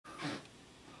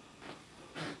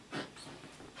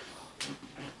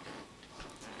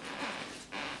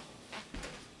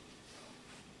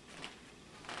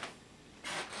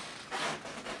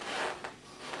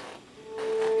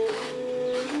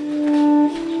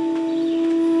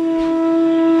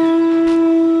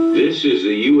This is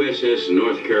the USS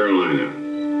North Carolina.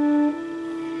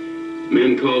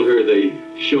 Men called her the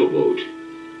showboat.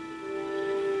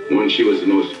 Once she was the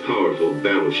most powerful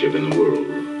battleship in the world.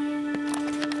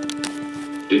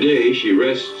 Today, she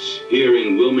rests here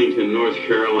in Wilmington, North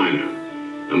Carolina,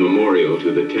 a memorial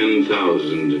to the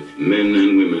 10,000 men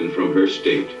and women from her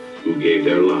state who gave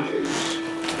their lives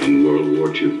in World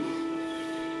War II.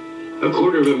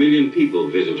 250,000 people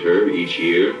visit her each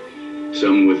year,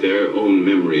 some with their own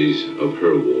memories of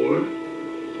her war,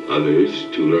 others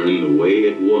to learn the way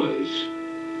it was.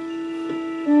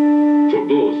 For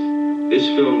both, this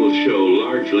film will show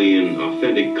largely in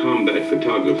authentic combat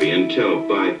photography and tell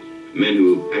by men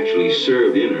who actually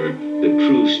served in her the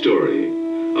true story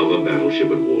of a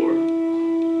battleship at war.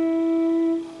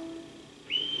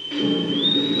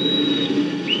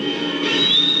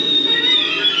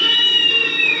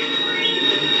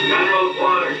 General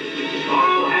quarters.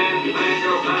 All hands man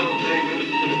your battle stations.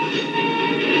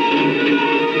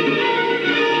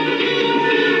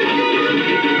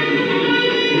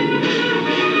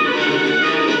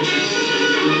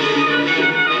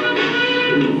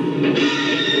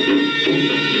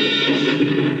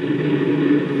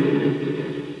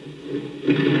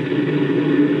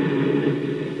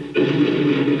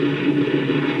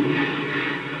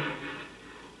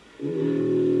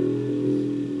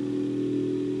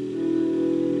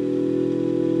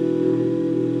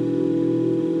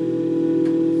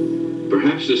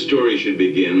 Perhaps the story should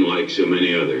begin like so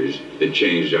many others that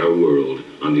changed our world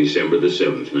on December the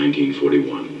 7th,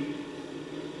 1941.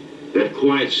 That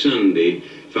quiet Sunday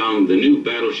found the new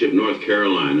battleship North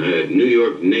Carolina at New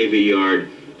York Navy Yard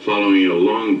following a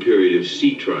long period of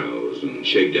sea trials and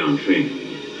shakedown training.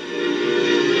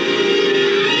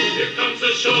 Here comes the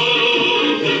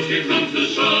showboat, here comes the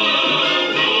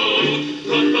showboat.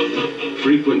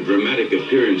 Frequent dramatic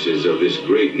appearances of this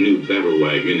great new battle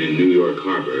wagon in New York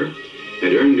Harbor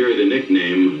had earned her the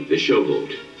nickname the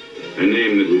Showboat, a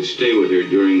name that would stay with her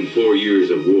during 4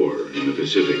 years of war in the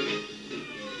Pacific.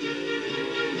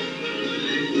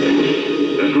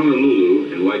 At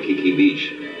Honolulu and Waikiki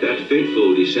Beach, that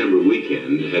fateful December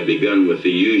weekend had begun with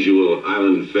the usual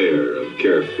island fare of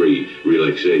carefree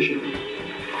relaxation.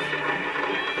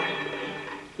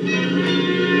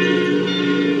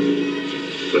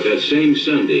 But that same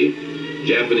Sunday,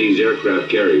 Japanese aircraft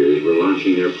carriers were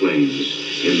launching their planes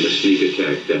in the sneak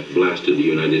attack that blasted the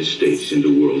United States into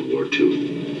World War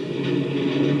II.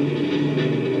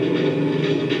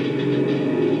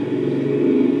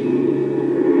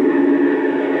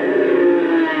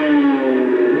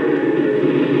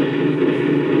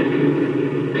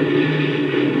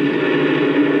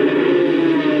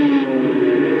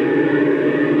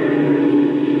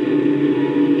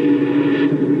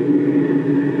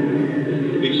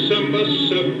 December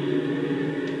 7th,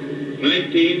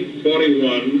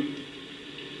 1941,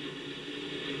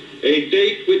 a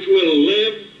date which will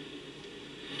live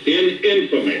in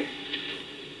infamy.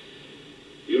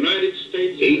 United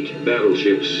States... 8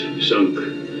 battleships sunk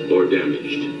or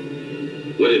damaged.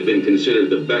 What had been considered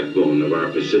the backbone of our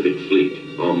Pacific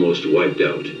fleet almost wiped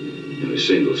out in a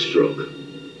single stroke.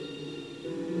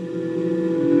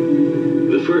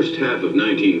 The first half of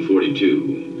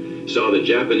 1942 saw the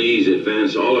Japanese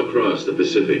advance all across the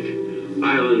Pacific.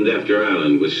 Island after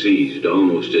island was seized,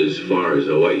 almost as far as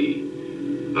Hawaii.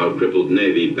 Our crippled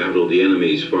Navy battled the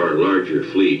enemy's far larger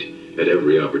fleet at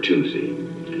every opportunity.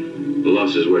 The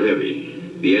losses were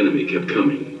heavy. The enemy kept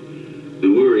coming. The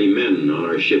weary men on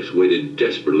our ships waited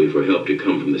desperately for help to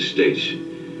come from the States.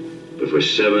 But for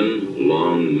 7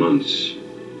 long months,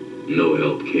 no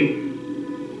help came.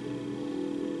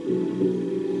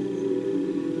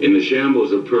 In the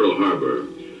shambles of Pearl Harbor,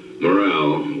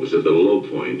 morale was at the low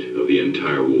point of the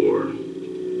entire war.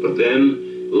 But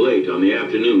then, late on the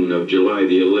afternoon of July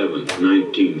the 11th,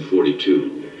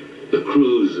 1942, the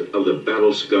crews of the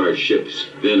battle-scarred ships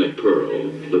then at Pearl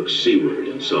looked seaward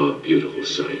and saw a beautiful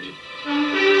sight.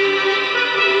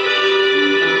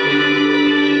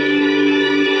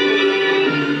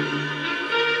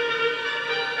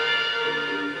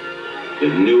 The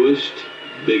newest,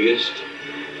 biggest,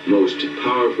 most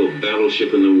powerful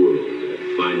battleship in the world had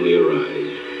finally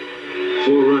arrived.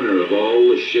 Forerunner of all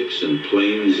the ships and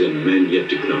planes and men yet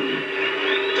to come.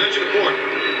 Attention port.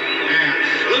 And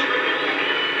salute.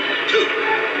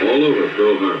 2. All over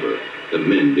Pearl Harbor, the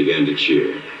men began to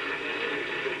cheer.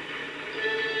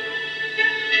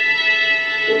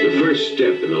 The first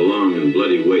step in the long and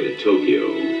bloody way to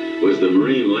Tokyo was the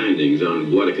Marine landings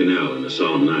on Guadalcanal and the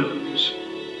Solomon Islands.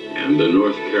 And the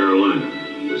North Carolina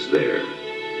was there.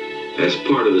 As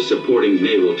part of the supporting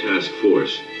naval task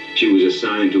force, she was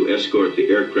assigned to escort the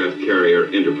aircraft carrier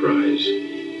Enterprise.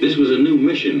 This was a new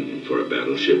mission for a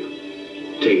battleship.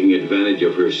 Taking advantage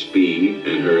of her speed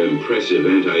and her impressive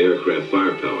anti-aircraft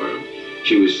firepower,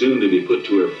 she was soon to be put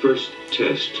to her first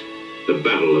test, the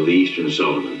Battle of the Eastern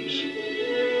Solomons.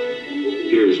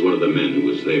 Here's one of the men who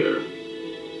was there.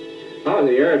 I was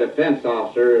the air defense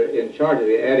officer in charge of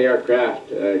the anti-aircraft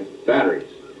batteries.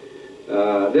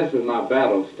 This was my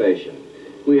battle station.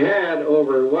 We had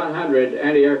over 100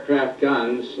 anti-aircraft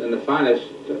guns and the finest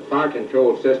fire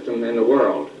control system in the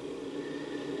world.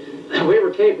 We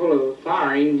were capable of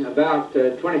firing about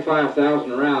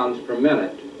 25,000 rounds per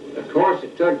minute. Of course,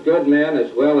 it took good men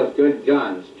as well as good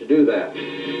guns to do that.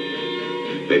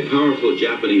 A powerful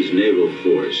Japanese naval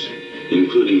force,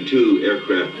 including 2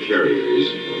 aircraft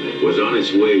carriers, was on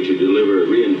its way to deliver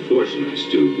reinforcements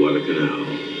to Guadalcanal.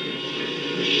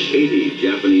 80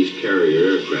 Japanese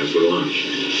carrier aircraft were launched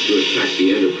to attack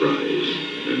the Enterprise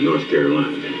in North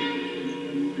Carolina.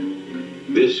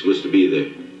 This was to be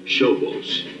the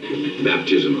showboat's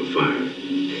baptism of fire.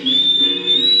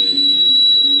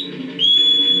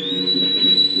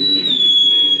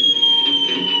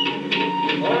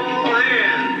 All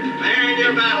hands, man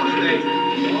your battle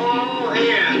station. All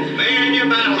hands, man your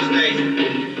battle station.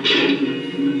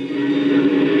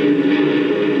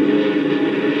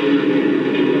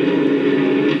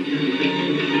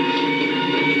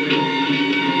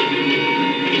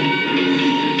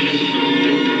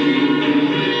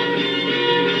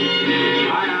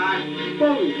 Aye, aye.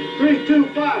 Bogey,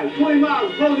 325, 20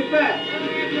 miles, closing fast.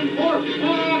 Port,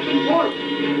 port.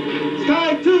 Sky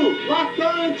 2, locked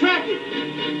on and tracking.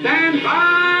 Stand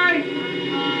by.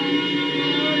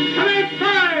 Commit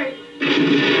fire.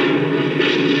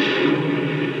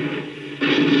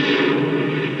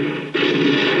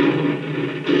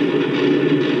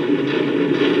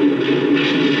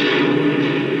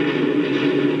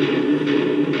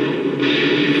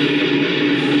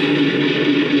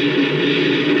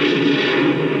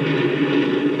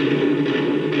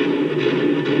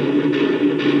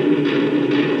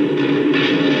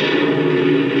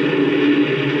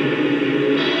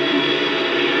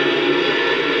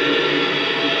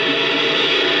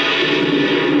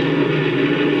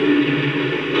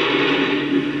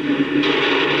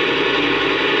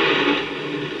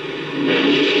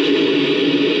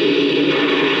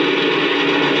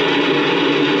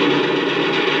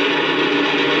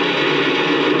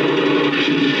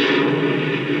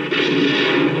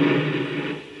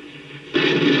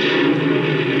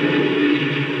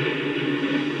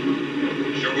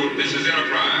 This is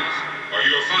Enterprise. Are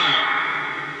you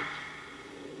afire?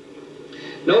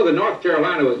 No, the North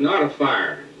Carolina was not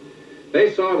afire.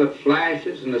 They saw the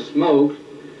flashes and the smoke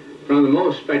from the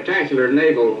most spectacular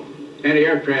naval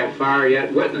anti-aircraft fire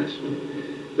yet witnessed.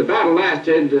 The battle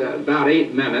lasted about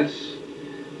 8 minutes.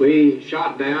 We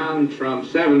shot down from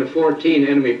 7 to 14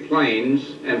 enemy planes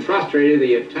and frustrated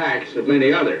the attacks of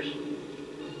many others.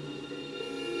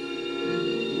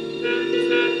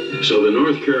 So the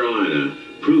North Carolina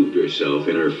proved herself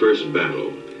in her first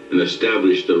battle and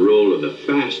established the role of the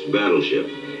fast battleship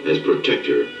as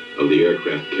protector of the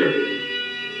aircraft carrier.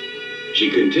 She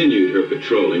continued her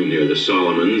patrolling near the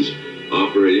Solomons,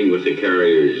 operating with the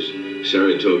carriers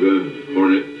Saratoga,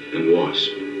 Hornet, and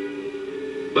Wasp.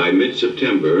 By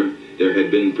mid-September, there had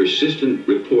been persistent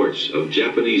reports of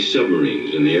Japanese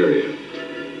submarines in the area.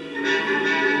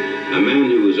 A man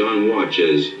who was on watch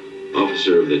as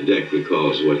officer of the deck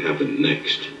recalls what happened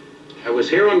next. I was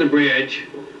here on the bridge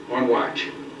on watch.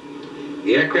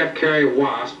 The aircraft carrier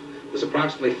Wasp was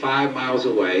approximately 5 miles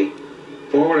away,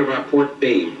 forward of our port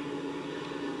beam.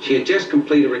 She had just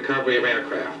completed recovery of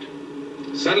aircraft.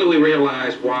 Suddenly we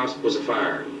realized Wasp was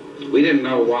afire. We didn't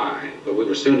know why, but we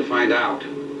were soon to find out.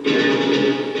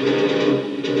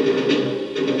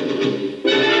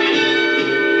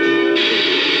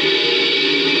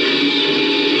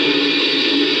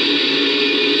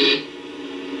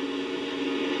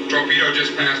 Torpedo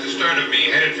just passed astern of me,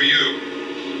 headed for you.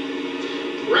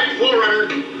 Right full rudder.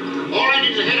 All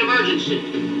engines ahead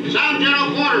emergency. Sound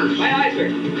general quarters. Aye, aye, sir.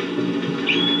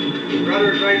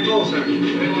 Rudder's right full, sir.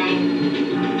 Very well.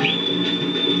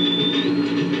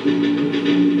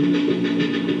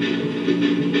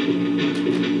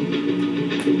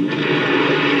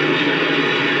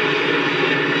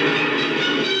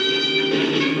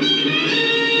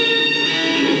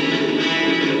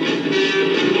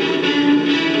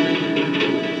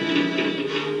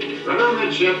 Rudder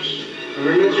midships.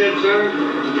 Rudder midships, sir.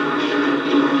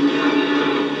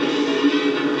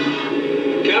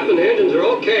 Captain, the engines are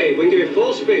okay. We can give you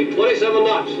full speed, 27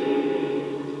 knots.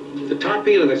 The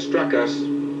torpedo that struck us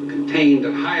contained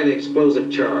a highly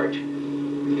explosive charge.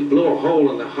 It blew a hole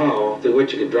in the hull through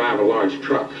which you could drive a large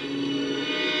truck.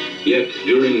 Yet,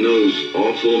 during those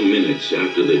awful minutes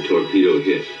after the torpedo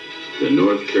hit, the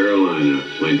North Carolina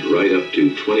went right up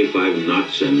to 25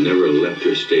 knots and never left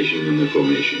her station in the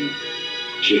formation.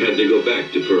 She had to go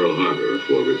back to Pearl Harbor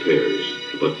for repairs,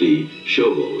 but the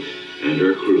showboat and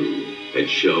her crew had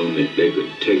shown that they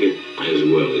could take it as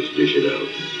well as dish it out.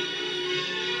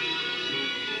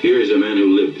 Here is a man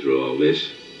who lived through all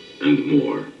this and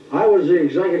more. I was the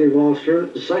executive officer,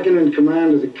 second in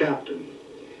command of the captain.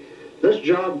 This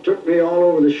job took me all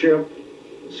over the ship,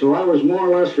 so I was more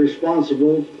or less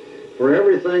responsible for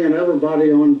everything and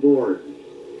everybody on board.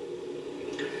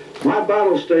 My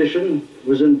battle station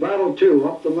was in Battle 2,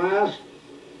 up the mast,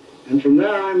 and from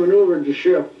there I maneuvered the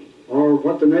ship, or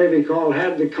what the Navy called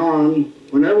had the con,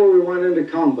 whenever we went into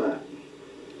combat.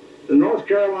 The North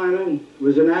Carolina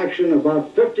was in action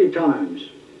about 50 times,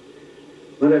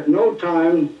 but at no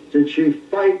time did she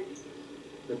fight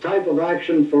the type of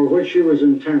action for which she was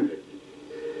intended.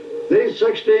 These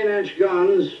 16-inch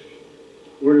guns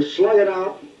were to slug it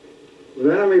out with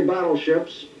enemy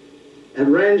battleships at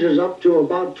ranges up to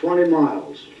about 20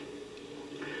 miles.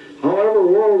 However,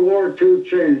 World War II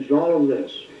changed all of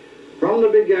this. From the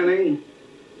beginning,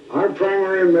 our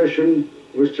primary mission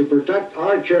was to protect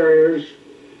our carriers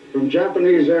from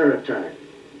Japanese air attack.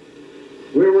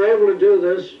 We were able to do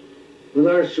this with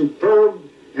our superb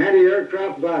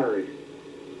anti-aircraft battery.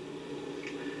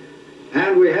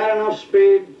 And we had enough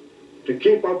speed to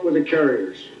keep up with the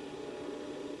carriers.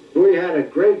 We had a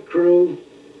great crew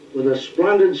with a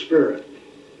splendid spirit.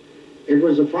 It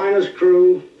was the finest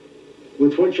crew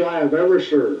with which I have ever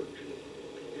served.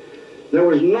 There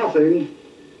was nothing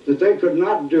that they could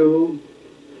not do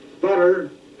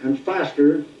better and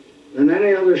faster than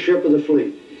any other ship of the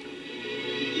fleet.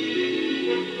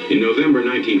 In November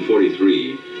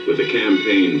 1943, with the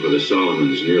campaign for the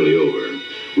Solomons nearly over,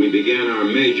 we began our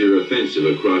major offensive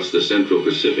across the Central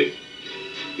Pacific.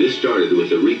 This started with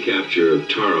the recapture of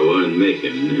Tarawa and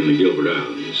Macon in the Gilbert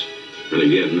Islands. And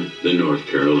again, the North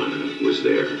Carolina was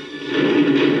there.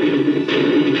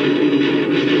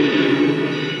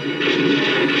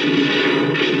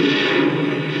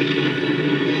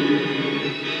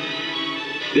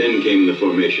 Then came the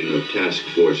formation of Task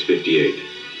Force 58,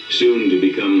 soon to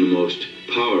become the most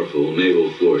powerful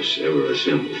naval force ever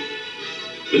assembled.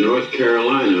 The North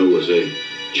Carolina was a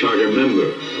charter member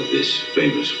of this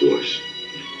famous force,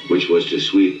 which was to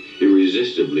sweep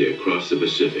irresistibly across the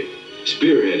Pacific,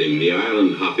 spearheading the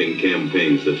island-hopping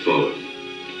campaigns that followed.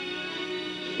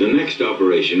 The next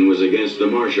operation was against the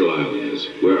Marshall Islands,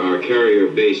 where our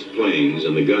carrier-based planes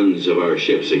and the guns of our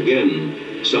ships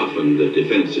again softened the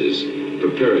defenses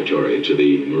preparatory to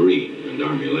the Marine and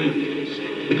Army landings.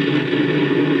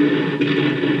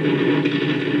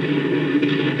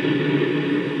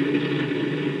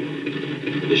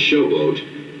 The showboat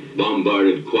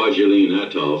bombarded Kwajalein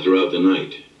Atoll throughout the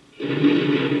night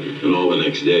and all the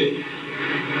next day.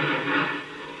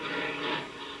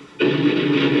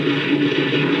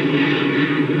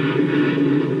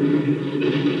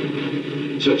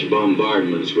 Such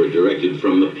bombardments were directed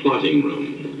from the plotting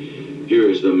room. Here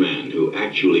is the man who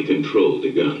actually controlled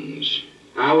the guns.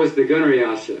 I was the gunnery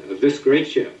officer of this great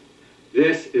ship.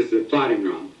 This is the plotting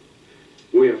room.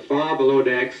 We are far below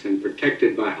decks and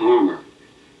protected by armor.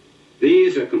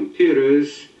 These are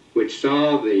computers which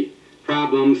solve the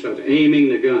problems of aiming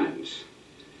the guns.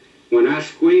 When I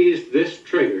squeezed this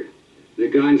trigger, the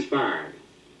guns fired.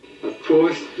 Of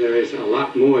course, there is a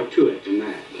lot more to it than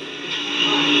that.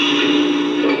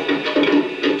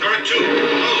 Turret 2,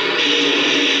 load.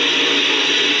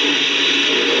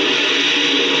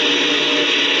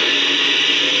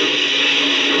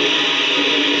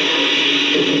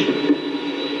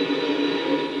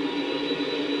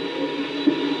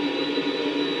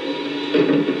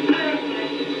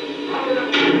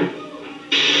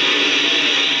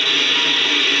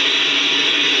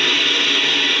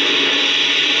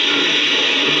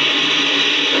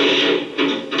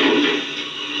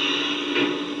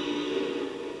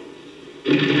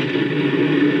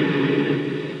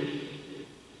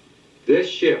 This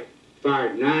ship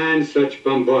fired 9 such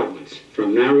bombardments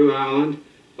from Nauru Island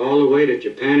all the way to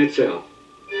Japan itself.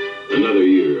 Another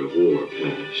year of war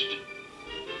passed.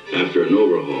 After an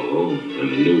overhaul and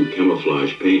a new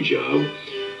camouflage paint job,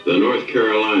 the North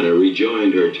Carolina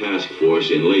rejoined her task force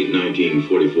in late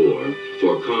 1944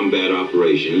 for combat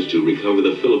operations to recover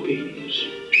the Philippines.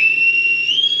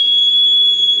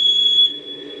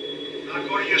 Now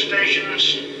go to your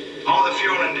stations, all the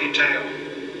fuel in detail.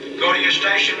 Go to your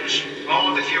stations,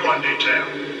 all the fuel in detail.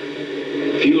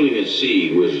 Fueling at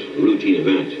sea was a routine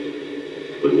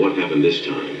event, but what happened this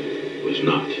time was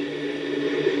not.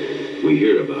 We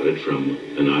hear about it from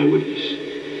an eyewitness.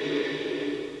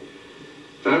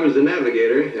 was the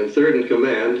navigator and third in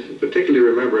command. Particularly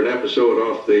remember an episode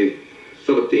off the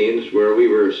Philippines where we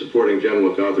were supporting General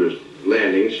MacArthur's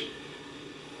landings,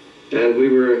 and we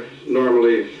were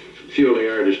normally fueling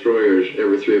our destroyers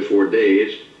every 3 or 4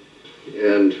 days.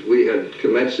 And we had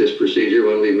commenced this procedure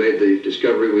when we made the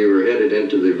discovery we were headed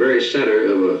into the very center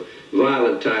of a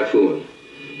violent typhoon.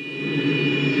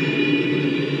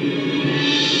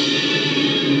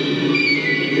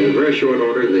 In a very short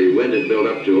order, the wind had built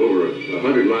up to over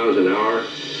 100 miles an hour,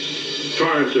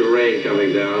 torrents of rain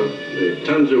coming down,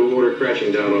 tons of water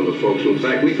crashing down on the forecastle. In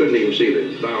fact, we couldn't even see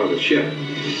the bow of the ship.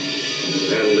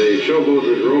 And the showboat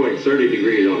was rolling 30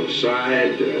 degrees on the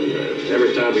side, and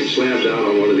every time we'd slam down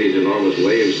on one of these enormous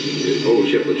waves, the whole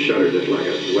ship would shudder just like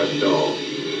a wet doll.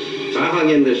 I hung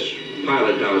in this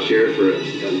pilot house here for a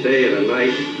day and a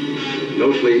night,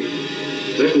 no sleep,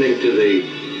 listening to the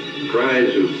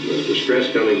cries of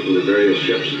distress coming from the various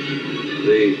ships.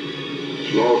 The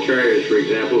small carriers, for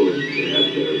example,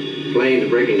 had planes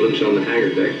breaking loose on the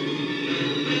hangar deck.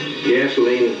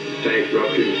 Gasoline tanks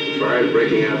ruptured, fires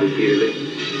breaking out repeatedly.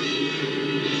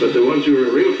 But the ones who were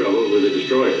in real trouble were the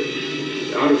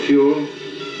destroyers. Out of fuel,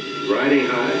 riding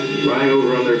high, lying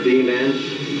over on their beam ends,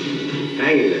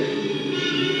 hanging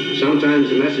there. Sometimes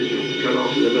the message was cut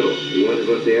off in the middle. You wondered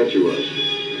what the answer was.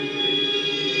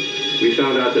 We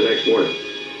found out the next morning.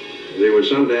 There was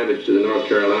some damage to the North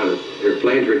Carolina. Their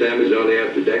planes were damaged on the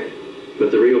after deck,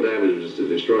 but the real damage was to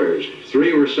the destroyers.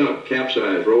 3 were sunk,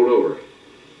 capsized, rolled over.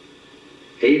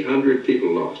 800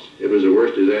 people lost. It was the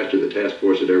worst disaster the task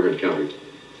force had ever encountered.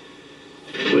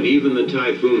 But even the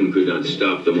typhoon could not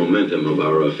stop the momentum of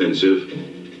our offensive.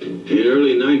 In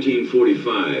early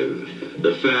 1945,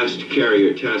 the fast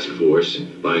carrier task force,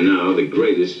 by now the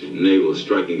greatest naval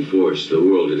striking force the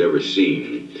world had ever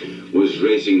seen, was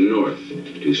racing north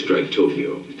to strike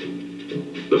Tokyo.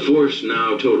 The force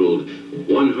now totaled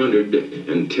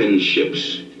 110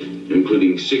 ships,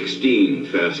 including 16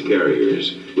 fast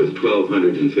carriers with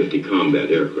 1,250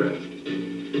 combat aircraft.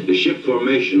 The ship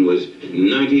formation was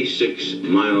 96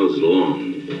 miles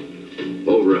long.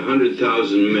 Over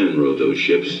 100,000 men rode those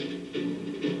ships.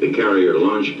 The carrier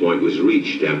launch point was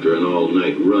reached after an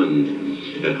all-night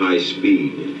run at high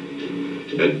speed.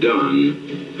 At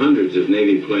dawn, hundreds of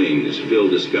Navy planes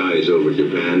filled the skies over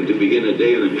Japan to begin a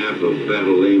day and a half of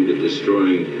battle aimed at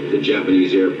destroying the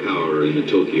Japanese air power in the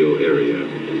Tokyo area.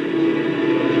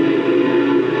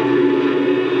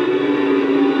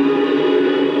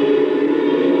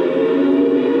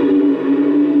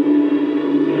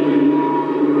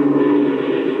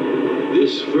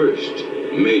 This first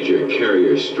major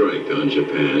carrier strike on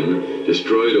Japan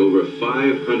destroyed over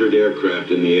 500 aircraft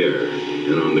in the air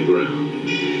and on the ground.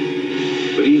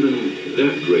 But even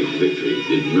that great victory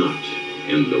did not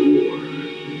end the war.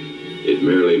 It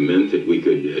merely meant that we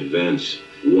could advance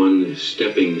one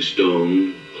stepping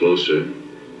stone closer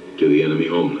to the enemy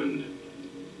homeland.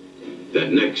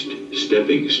 That next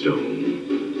stepping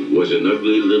stone was an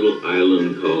ugly little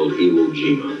island called Iwo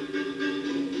Jima.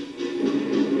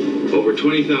 Over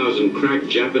 20,000 crack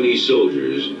Japanese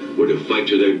soldiers were to fight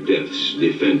to their deaths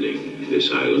defending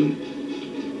this island.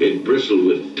 It bristled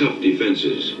with tough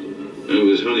defenses and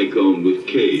was honeycombed with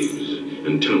caves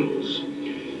and tunnels.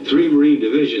 3 Marine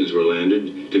divisions were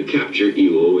landed to capture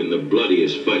Iwo in the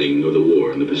bloodiest fighting of the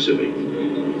war in the Pacific.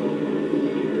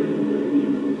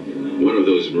 One of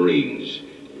those Marines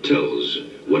tells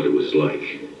what it was like.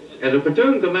 As a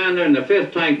platoon commander in the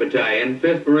 5th Tank Battalion,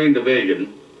 5th Marine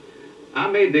Division, I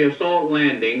made the assault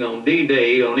landing on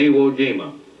D-Day on Iwo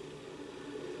Jima.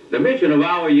 The mission of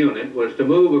our unit was to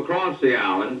move across the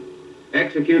island,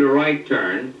 execute a right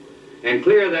turn, and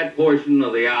clear that portion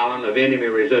of the island of enemy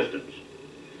resistance.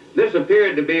 This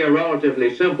appeared to be a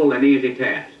relatively simple and easy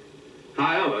task.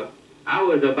 However, I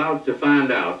was about to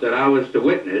find out that I was to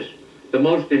witness the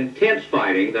most intense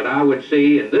fighting that I would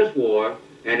see in this war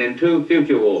and in 2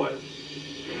 future wars.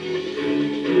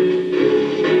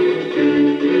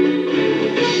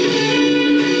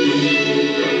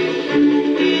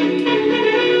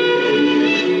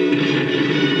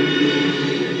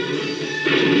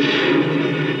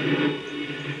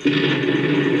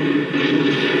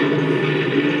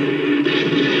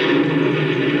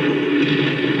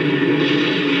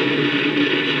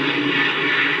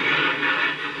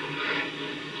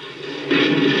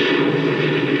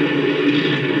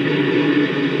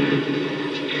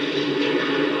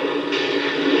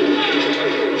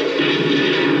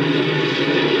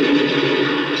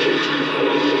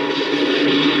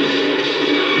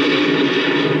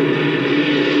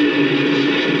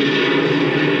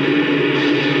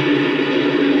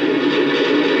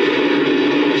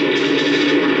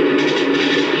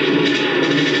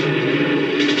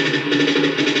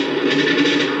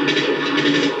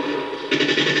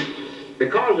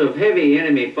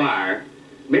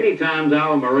 times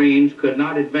our Marines could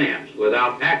not advance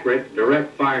without accurate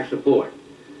direct fire support,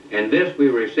 and this we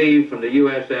received from the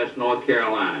USS North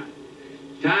Carolina.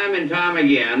 Time and time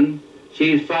again,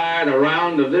 she's fired a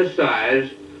round of this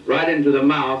size right into the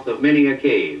mouth of many a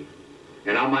cave,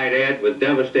 and I might add with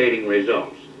devastating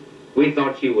results. We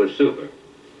thought she was super.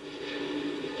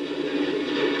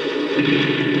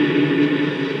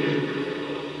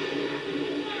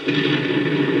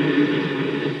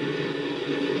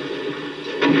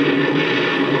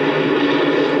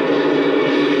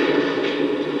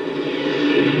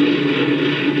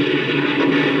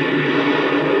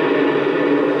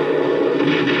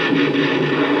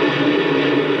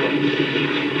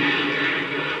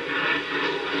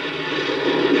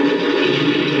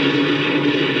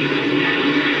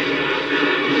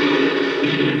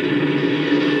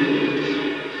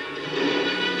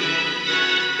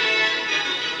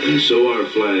 And so our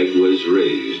flag was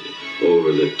raised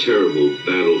over the terrible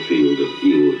battlefield of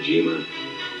Iwo Jima,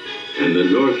 and the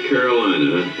North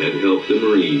Carolina had helped the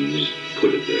Marines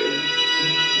put it there.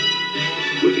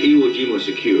 With Iwo Jima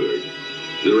secured,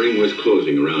 the ring was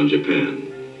closing around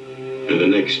Japan, and the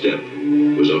next step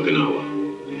was Okinawa.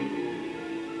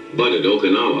 But at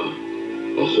Okinawa,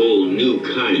 a whole new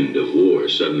kind of war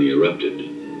suddenly erupted.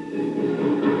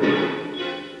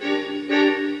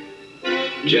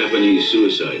 Japanese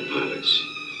suicide pilots,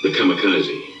 the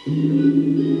kamikaze.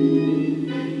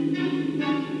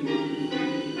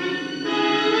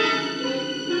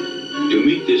 To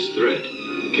meet this threat,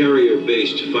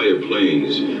 carrier-based fighter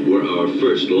planes were our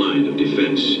first line of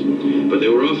defense, but they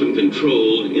were often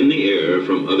controlled in the air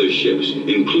from other ships,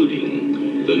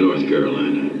 including the North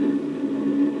Carolina.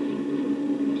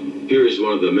 Here is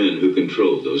one of the men who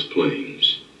controlled those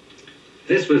planes.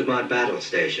 This was my battle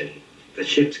station, the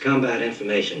ship's Combat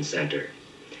Information Center.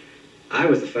 I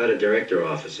was the fighter director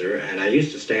officer, and I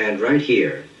used to stand right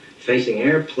here, facing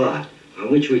air plot, on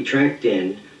which we tracked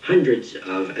in hundreds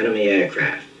of enemy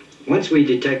aircraft. Once we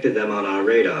detected them on our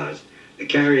radars, the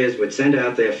carriers would send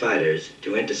out their fighters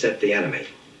to intercept the enemy.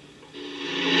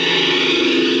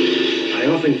 I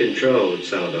often controlled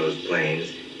some of those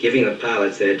planes, giving the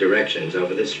pilots their directions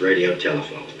over this radio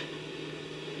telephone.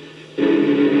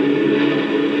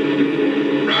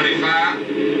 Brownie 5,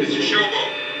 this is Showboat.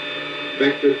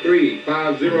 Vector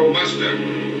 350. Buster.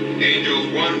 Angels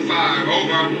 1-5,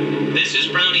 over. This is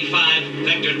Brownie 5,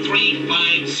 Vector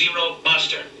 350,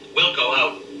 Buster. Wilco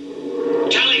out.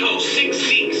 Tally ho,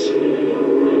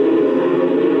 6-6.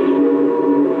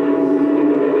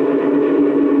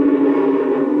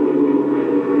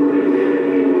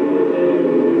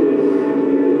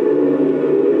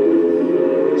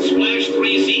 Splash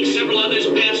 3 Zeke, several others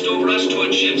passed over us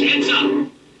toward ships. Heads up.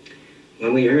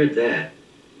 When we heard that,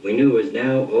 we knew it was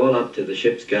now all up to the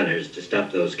ship's gunners to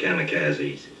stop those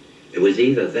kamikazes. It was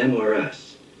either them or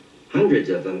us. Hundreds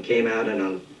of them came out in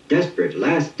a desperate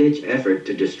last-ditch effort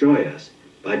to destroy us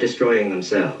by destroying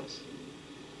themselves.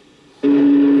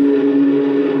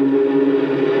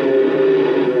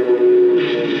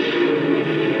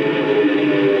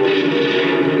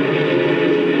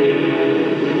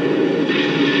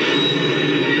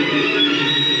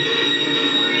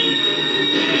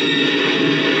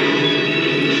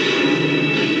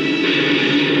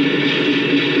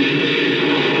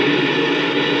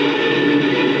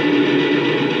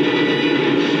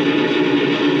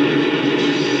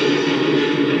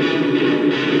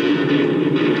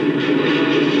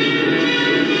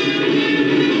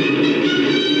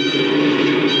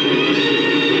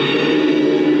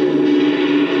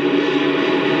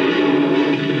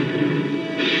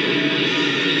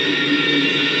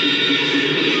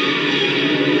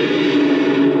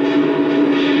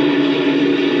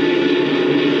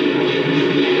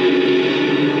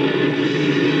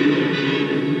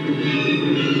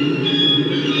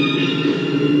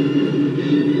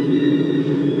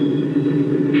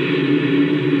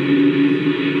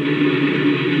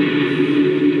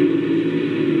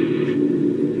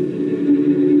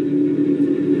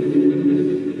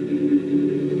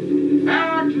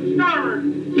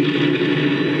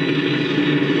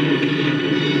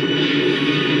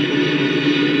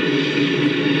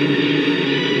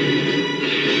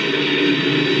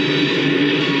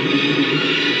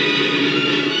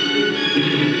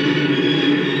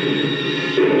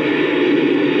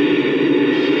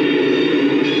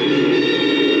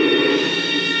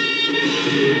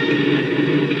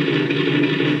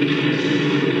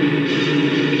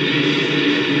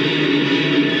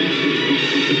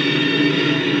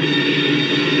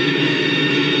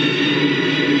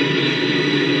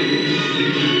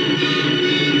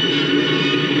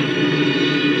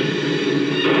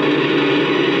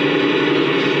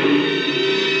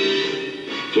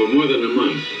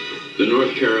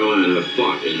 North Carolina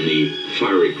fought in the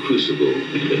fiery crucible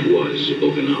that was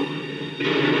Okinawa.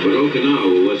 But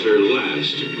Okinawa was her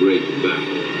last great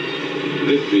battle.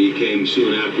 Victory came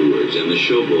soon afterwards, and the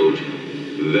showboat,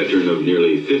 veteran of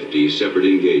nearly 50 separate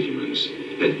engagements,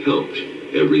 had helped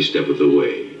every step of the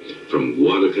way, from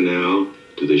Guadalcanal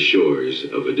to the shores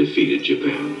of a defeated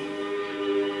Japan.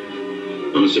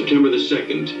 On September the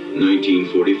 2nd,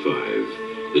 1945,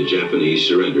 the Japanese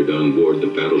surrendered on board the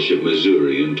battleship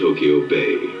Missouri in Tokyo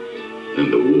Bay,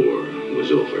 and the war was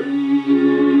over.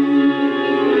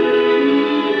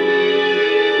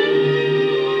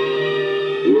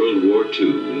 World War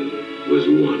II was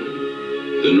won.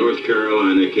 The North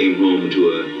Carolina came home to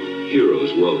a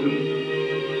hero's welcome.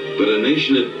 But a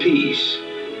nation at peace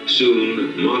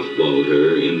soon mothballed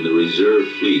her in the reserve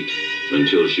fleet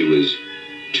until she was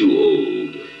too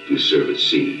old to serve at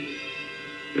sea.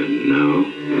 And now...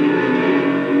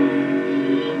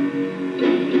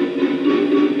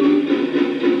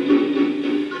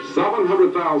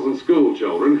 700,000 school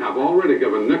children have already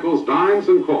given nickels, dimes,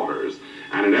 and quarters.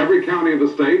 And in every county of the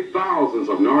state, thousands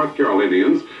of North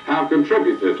Carolinians have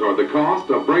contributed toward the cost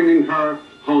of bringing her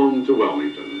home to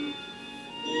Wilmington.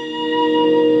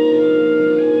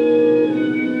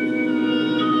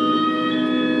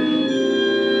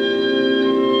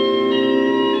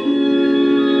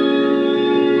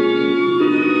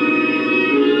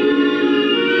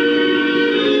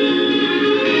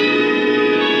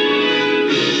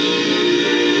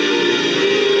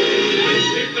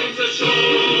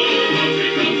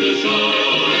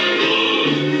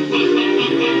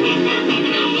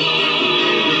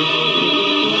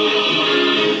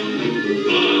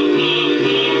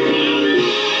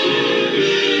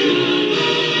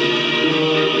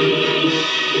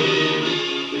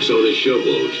 So the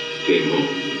showboat came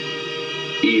home,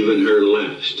 even her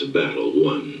last battle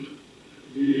won.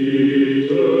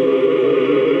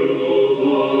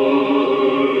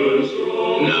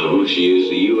 Now she is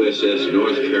the USS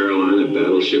North Carolina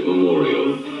Battleship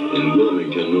Memorial in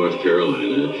Wilmington, North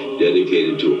Carolina,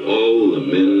 dedicated to all the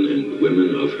men and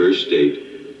women of her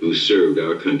state who served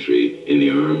our country in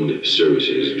the armed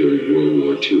services during World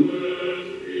War II,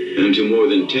 and to more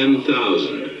than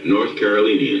 10,000 North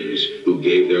Carolinians who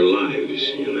gave their lives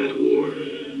in that war.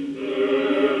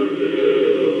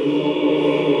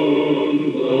 On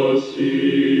the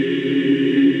sea.